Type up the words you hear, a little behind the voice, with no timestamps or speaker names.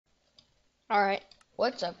Alright,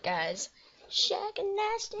 what's up guys? Shaq and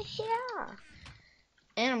Nasty here!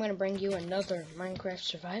 And I'm gonna bring you another Minecraft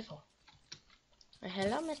survival.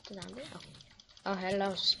 Hello, Mr. Zombie. Oh,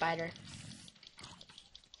 hello, spider.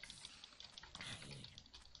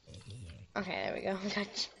 Okay, there we go. We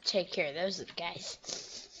got to take care of those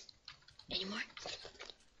guys. Any more?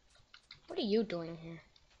 What are you doing here?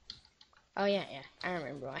 Oh, yeah, I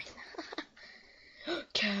remember why.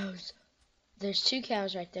 Cows! There's 2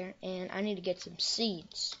 cows right there, and I need to get some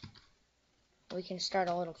seeds. We can start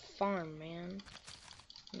a little farm, man.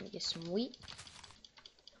 Let me get some wheat.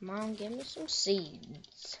 Come on, give me some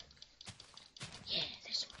seeds. Yeah,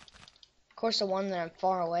 this one. Of course, the one that I'm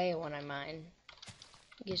far away when I mine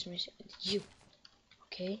gives me you.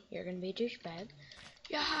 Okay, you're gonna be a douchebag.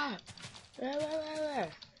 Yeah.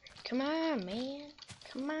 Come on, man.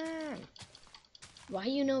 Come on. Why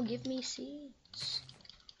you no give me seeds?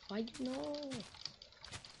 Why you know?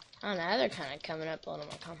 Oh, now they're kind of coming up a little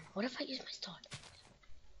more common. What if I use my sword?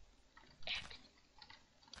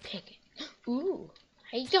 Pick it. Ooh.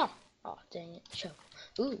 Hey, yo. Oh, dang it. Shovel.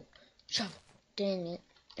 Ooh. Shovel. Dang it.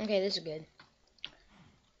 Okay, this is good.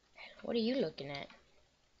 What are you looking at?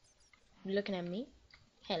 You looking at me?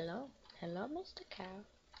 Hello. Hello, Mr. Cow.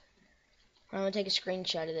 I'm going to take a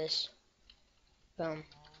screenshot of this. Boom.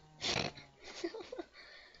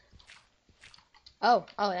 Oh,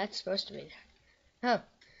 that's supposed to be there. Oh.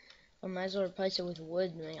 I might as well replace it with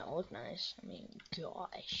wood and make it look nice. I mean,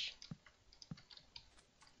 gosh.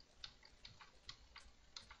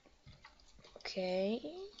 Okay.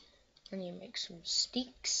 I need to make some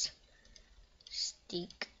steaks.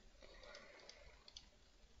 Steak.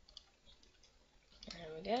 There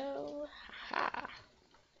we go. Ha.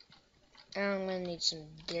 Now I'm gonna need some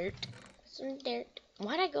dirt. Some dirt.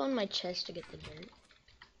 Why'd I go in my chest to get the dirt?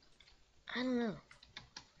 I don't know.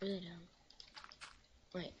 Really don't.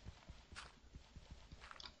 Wait.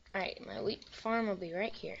 Alright, my wheat farm will be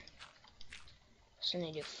right here. So I'm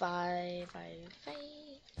gonna do 5, 5, 5.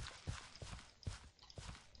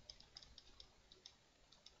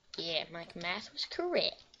 Yeah, my math was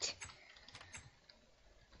correct.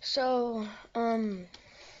 So, I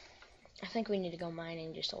think we need to go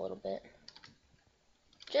mining just a little bit.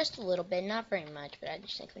 Just a little bit, not very much, but I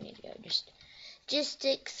just think we need to go just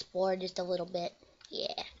to explore just a little bit.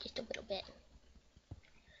 Yeah, just a little bit.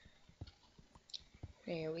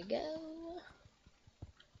 There we go.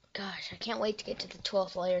 Gosh, I can't wait to get to the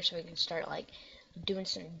 12th layer so we can start, like, doing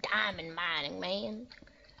some diamond mining, man.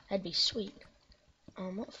 That'd be sweet.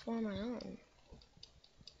 What farm am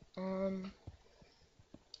I on?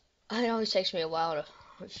 It always takes me a while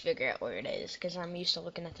to figure out where it is, because I'm used to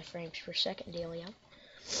looking at the frames per second dealio.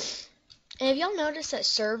 And have y'all noticed that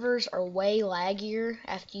servers are way laggier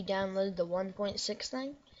after you download the 1.6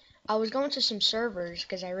 thing? I was going to some servers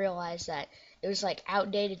because I realized that it was like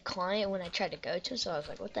outdated client when I tried to go to, so I was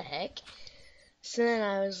like, what the heck? So then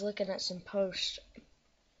I was looking at some posts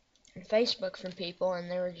on Facebook from people, and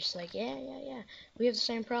they were just like, yeah, we have the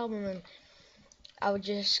same problem. And I was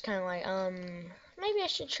just kind of like, maybe I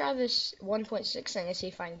should try this 1.6 thing and see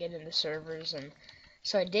if I can get into servers. And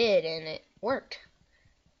so I did, and it worked.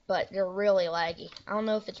 But they're really laggy. I don't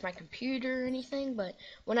know if it's my computer or anything, but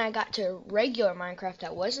when I got to regular Minecraft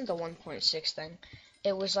that wasn't the 1.6 thing,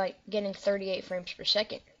 it was like getting 38 frames per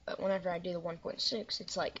second. But whenever I do the 1.6,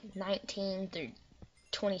 it's like 19 through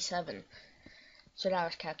 27. So that I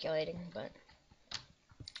was calculating, but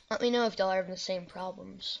let me know if y'all are having the same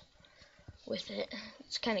problems with it.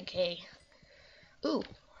 It's kind of gay. Ooh,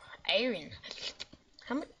 iron.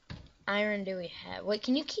 How much iron do we have? Wait,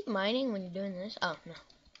 can you keep mining when you're doing this? Oh, no.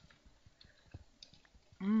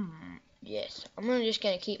 Yes. I'm just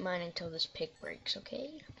gonna keep mining until this pick breaks,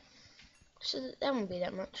 okay? So that won't be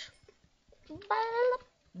that much.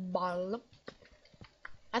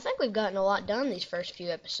 I think we've gotten a lot done these first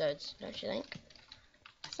few episodes, don't you think?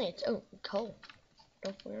 I think it's, oh, coal.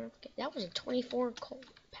 Don't forget, that was a 24 coal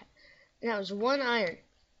pack. And that was 1 iron.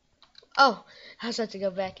 Oh, I was about to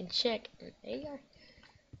go back and check. There you are.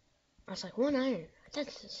 I was like, 1 iron. That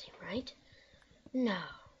doesn't seem right. No.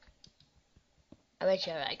 I bet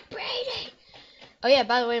you're like, Brady! Oh yeah,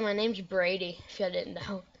 by the way, my name's Brady, if y'all didn't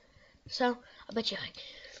know. So, I bet you're like,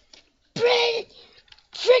 Brady!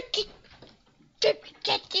 Freaking get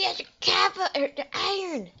the other copper, or the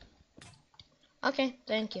iron! Okay,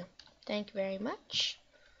 thank you. Thank you very much.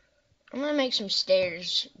 I'm gonna make some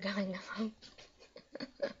stairs going up.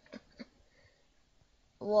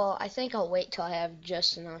 Well, I think I'll wait till I have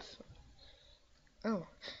just enough. Oh,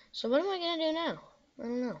 so what am I gonna do now? I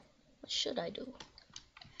don't know. What should I do?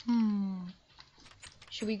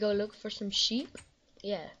 Should we go look for some sheep?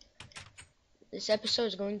 Yeah. This episode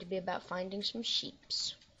is going to be about finding some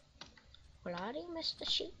sheeps. Well, I do miss the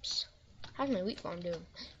sheeps. How's my wheat farm doing?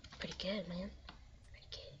 Pretty good, man. Pretty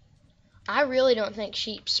good. I really don't think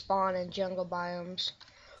sheep spawn in jungle biomes.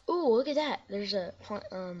 Ooh, look at that. There's a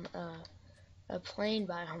plain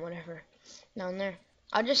biome, whatever, down there.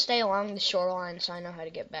 I'll just stay along the shoreline so I know how to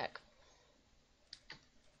get back.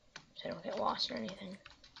 So I don't get lost or anything.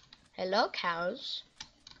 Hello, cows.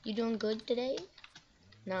 You doing good today?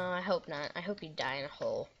 No, I hope not. I hope you die in a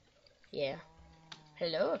hole. Yeah.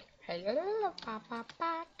 Hello. Hello.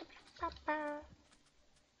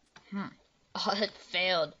 Oh, it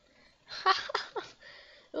failed.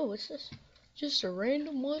 Oh, what's this? Just a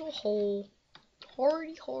random little hole.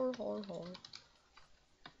 Hardy, hard.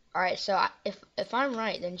 Alright, so if I'm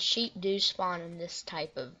right, then sheep do spawn in this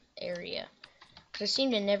type of area. Because I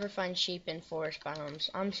seem to never find sheep in forest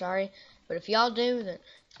biomes. I'm sorry, but if y'all do, then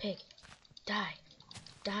pig, die.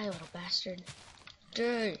 Die, little bastard.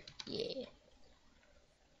 Die. Yeah.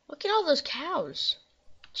 Look at all those cows.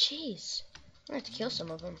 Jeez. I'm gonna have to kill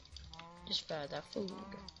some of them. Just for the food.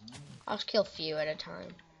 I'll just kill a few at a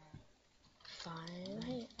time. 5.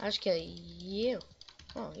 I'll just kill you.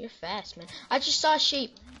 Oh, you're fast, man. I just saw a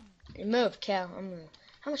sheep. Move, cow.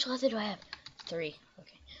 How much leather do I have? 3.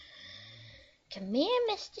 Okay. Come here,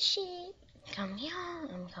 Mr. Sheep. Come here.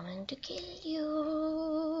 I'm coming to kill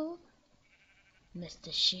you.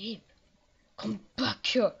 Mr. Sheep. Come back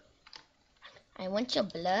here. I want your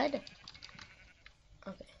blood.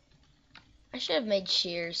 Okay. I should have made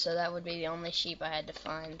shears so that would be the only sheep I had to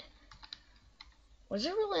find. Was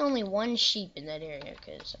there really only one sheep in that area?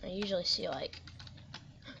 Because I usually see like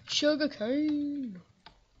sugar cane.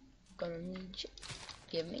 Gonna need you.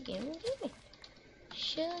 Give me.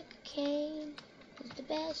 Sugar cane is the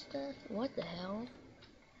best stuff. What the hell?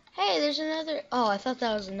 Hey, there's another. Oh, I thought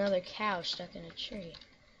that was another cow stuck in a tree.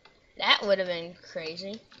 That would have been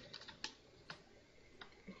crazy.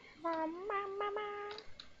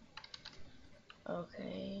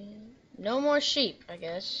 Okay. No more sheep, I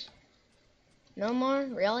guess. No more?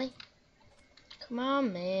 Really? Come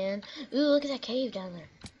on, man. Ooh, look at that cave down there.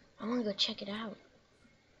 I want to go check it out.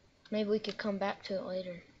 Maybe we could come back to it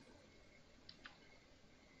later.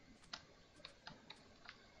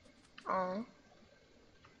 Aw.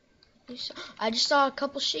 I just saw a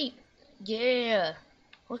couple sheep. Yeah.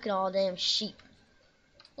 Look at all them sheep.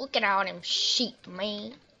 Look at all them sheep,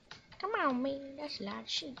 man. Come on, man. That's a lot of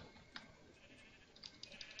sheep.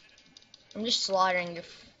 I'm just slaughtering your...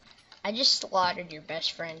 I just slaughtered your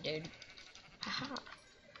best friend, dude. Haha.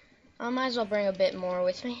 I might as well bring a bit more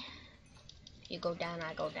with me. You go down,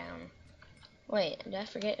 I go down. Wait, did I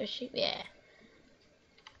forget a sheep? Yeah.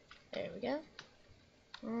 There we go.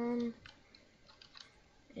 And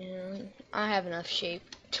I have enough sheep.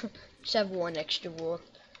 Just have 1 extra wool.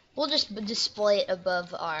 We'll just display it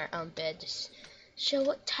above our bed to show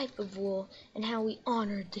what type of wool and how we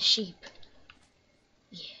honored the sheep.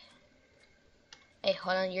 Yeah. Hey,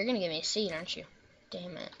 hold on. You're gonna give me a seed, aren't you?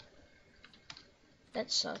 Damn it.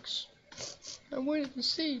 That sucks. I wanted the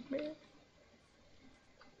seed, man.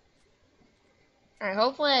 Alright,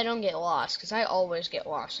 hopefully I don't get lost, because I always get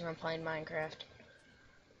lost when I'm playing Minecraft.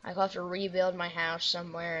 I'll have to rebuild my house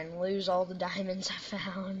somewhere and lose all the diamonds I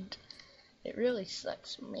found. It really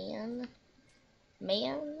sucks, man.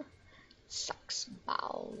 Man. Sucks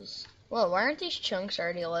balls. Whoa, why aren't these chunks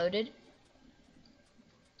already loaded?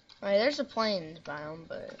 Alright, there's a plains biome,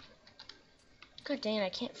 but... God dang it, I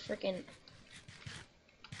can't freaking...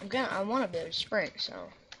 I want to be able to sprint, so...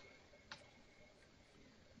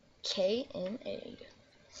 K and A.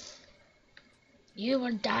 You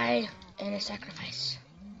will die in a sacrifice.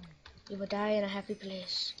 You will die in a happy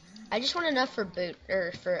place. I just want enough for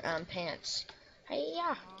pants. Hey,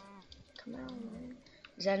 yeah. Come on, man.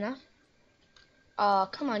 Is that enough? Oh,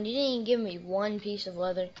 come on. You didn't even give me 1 piece of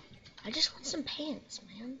leather. I just want some pants,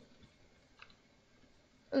 man.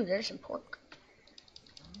 Ooh, there's some pork.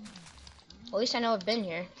 At least I know I've been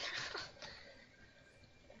here.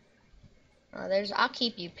 I'll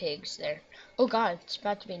keep you pigs there. Oh god, it's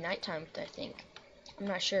about to be nighttime, I think. I'm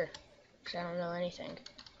not sure, because I don't know anything.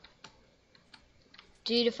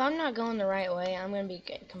 Dude, if I'm not going the right way, I'm going to be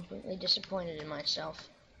completely disappointed in myself.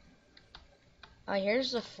 Oh,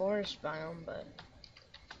 here's the forest biome, but...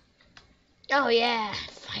 Oh yeah,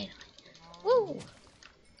 finally. Woo!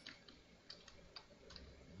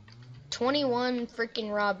 21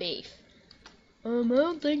 freaking raw beef. I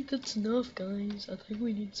don't think that's enough, guys. I think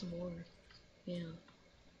we need some more. Yeah.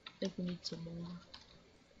 I think we need some more.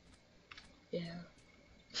 Yeah.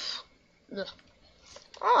 Ugh.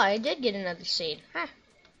 Oh, I did get another seed. Huh.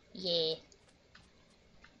 Yeah.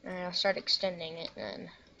 And I'll start extending it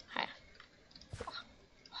then. Huh.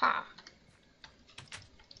 Ha.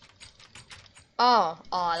 Oh,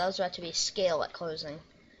 that was about to be a scale at closing.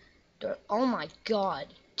 Oh my god.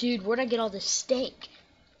 Dude, where'd I get all this steak?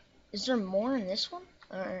 Is there more in this one?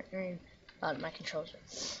 Iron. Oh, my controls.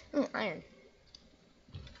 Iron.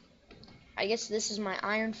 I guess this is my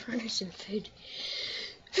iron furnace and food.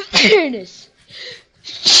 Furnace.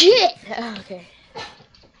 Shit! Oh, okay.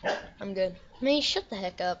 I'm good. Man, shut the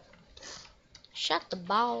heck up. Shut the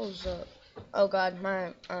balls up. Oh god,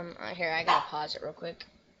 here, I gotta pause it real quick.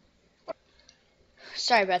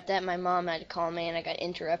 Sorry about that, my mom had to call me and I got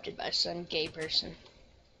interrupted by some gay person.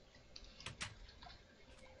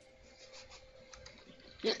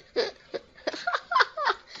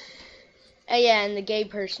 Yeah, and the gay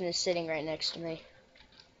person is sitting right next to me.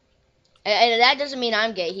 And that doesn't mean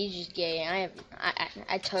I'm gay, he's just gay.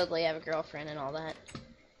 I totally have a girlfriend and all that.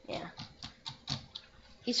 Yeah.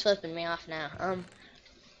 He's flipping me off now.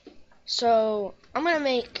 So, I'm gonna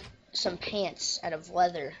make some pants out of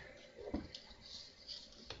leather.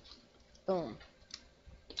 Boom.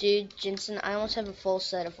 Dude, Jensen, I almost have a full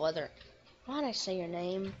set of leather. Why did I say your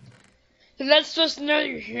name? You're not supposed to know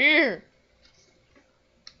you're here.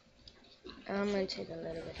 I'm gonna take a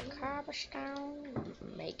little bit of cobblestone,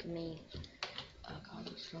 make me a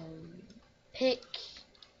cobblestone pick,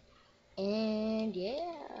 and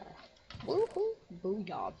yeah, woohoo,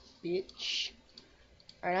 booyah, bitch.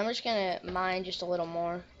 Alright, I'm just gonna mine just a little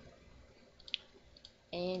more,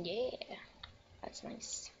 and yeah, that's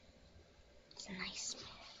nice. It's nice,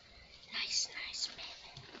 nice, man.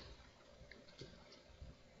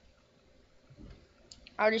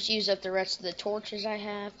 I'll just use up the rest of the torches I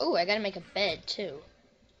have. Oh, I gotta make a bed too.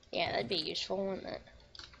 Yeah, that'd be useful, wouldn't it?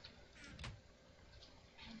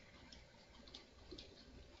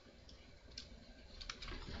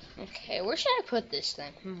 Okay, where should I put this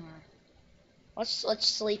thing? Let's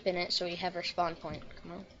sleep in it so we have our spawn point.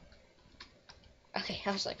 Come on. Okay,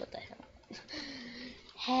 I was like, what the hell?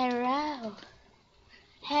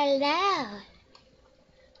 Hello.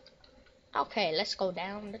 Okay, let's go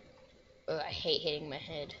down. Oh, I hate hitting my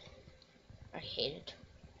head. I hate it.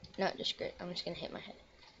 Not just great. I'm just gonna hit my head.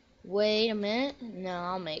 Wait a minute. No,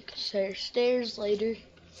 I'll make stairs later.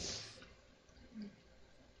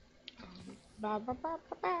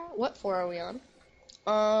 What floor are we on?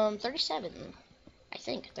 37. I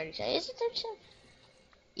think 37. Is it 37?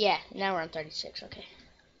 Yeah, now we're on 36. Okay.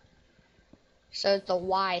 So it's the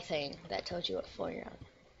Y thing that tells you what floor you're on.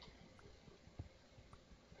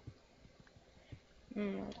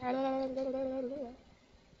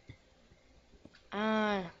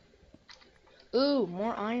 Ooh,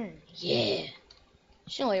 more iron. Yeah.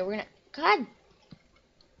 Surely we're gonna. God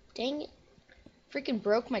dang it. Freaking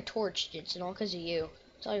broke my torch, Jensen, all because of you.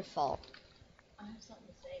 It's all your fault. I have something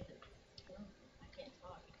to say, but well, I can't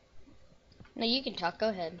talk. No, you can talk. Go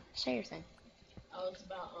ahead. Say your thing. Oh, it's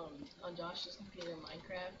about on Josh's computer in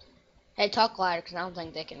Minecraft. Hey, talk louder, because I don't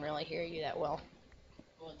think they can really hear you that well.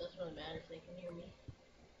 Well, it doesn't really matter if they can hear me.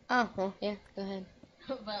 Oh, well, yeah, go ahead.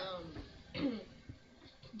 But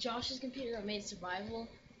Josh's computer I made survival,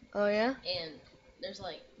 Oh, yeah? and there's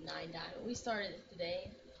like 9 diamonds. We started it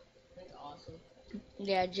today. It's awesome.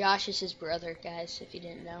 Yeah, Josh is his brother, guys, if you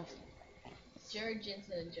didn't know. Jared,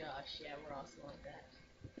 Jensen, and Josh. Yeah, we're awesome like that.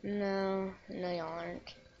 No, y'all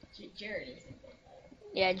aren't. Jared isn't.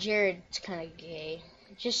 Yeah, Jared's kind of gay.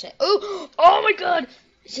 Just say, oh my god!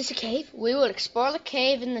 Is this a cave? We will explore the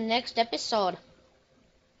cave in the next episode.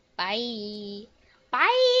 Bye.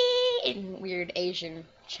 Bye! In weird Asian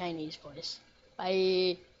Chinese voice.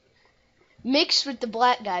 Bye. Mixed with the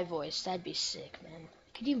black guy voice. That'd be sick, man.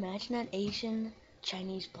 Could you imagine that Asian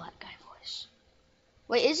Chinese black guy voice?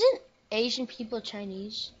 Wait, isn't Asian people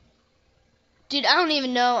Chinese? Dude, I don't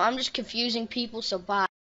even know. I'm just confusing people, so bye.